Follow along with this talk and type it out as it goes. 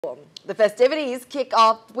The festivities kick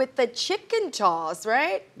off with the chicken toss,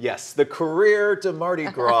 right? Yes, the career to Mardi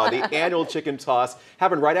Gras, the annual chicken toss,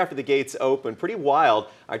 happened right after the gates opened. Pretty wild.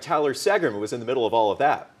 Our Tyler Segerman was in the middle of all of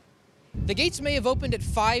that. The gates may have opened at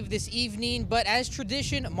 5 this evening, but as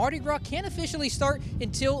tradition, Mardi Gras can't officially start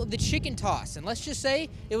until the chicken toss. And let's just say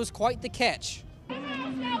it was quite the catch.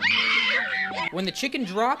 When the chicken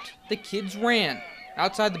dropped, the kids ran.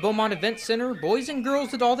 Outside the Beaumont Event Center, boys and girls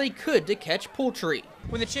did all they could to catch poultry.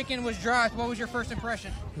 When the chicken was dropped, what was your first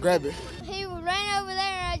impression? Grab it. He ran over there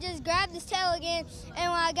and I just grabbed his tail again,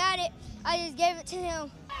 and when I got it, I just gave it to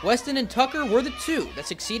him. Weston and Tucker were the two that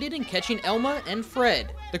succeeded in catching Elma and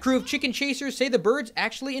Fred. The crew of chicken chasers say the birds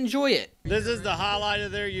actually enjoy it. This is the highlight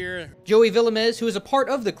of their year. Joey Villamez, who is a part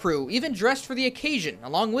of the crew, even dressed for the occasion,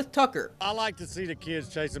 along with Tucker. I like to see the kids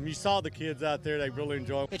chase them. You saw the kids out there, they really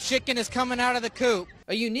enjoy it. The chicken is coming out of the coop.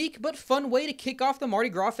 A unique but fun way to kick off the Mardi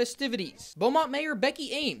Gras festivities. Beaumont Mayor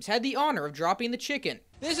Becky Ames had the honor of dropping the chicken.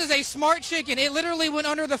 This is a smart chicken. It literally went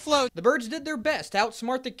under the float. The birds did their best to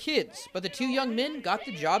outsmart the kids, but the two young men got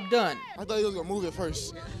the job done. I thought he was going to move it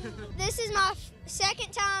first. This is my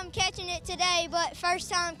second time catching it today, but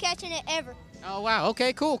first time catching it ever. Oh, wow.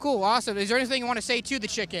 Okay, cool, awesome. Is there anything you want to say to the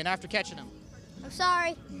chicken after catching them? I'm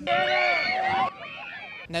sorry.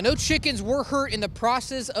 Now, no chickens were hurt in the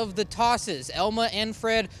process of the tosses. Elma and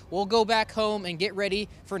Fred will go back home and get ready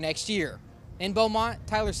for next year. In Beaumont,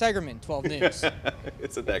 Tyler Segerman, 12 News.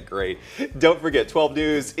 Isn't that great? Don't forget, 12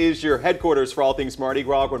 News is your headquarters for all things Mardi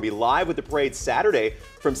Gras. We're going to be live with the parade Saturday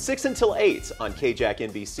from 6 until 8 on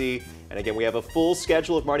KJAC NBC. And again, we have a full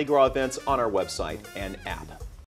schedule of Mardi Gras events on our website and app.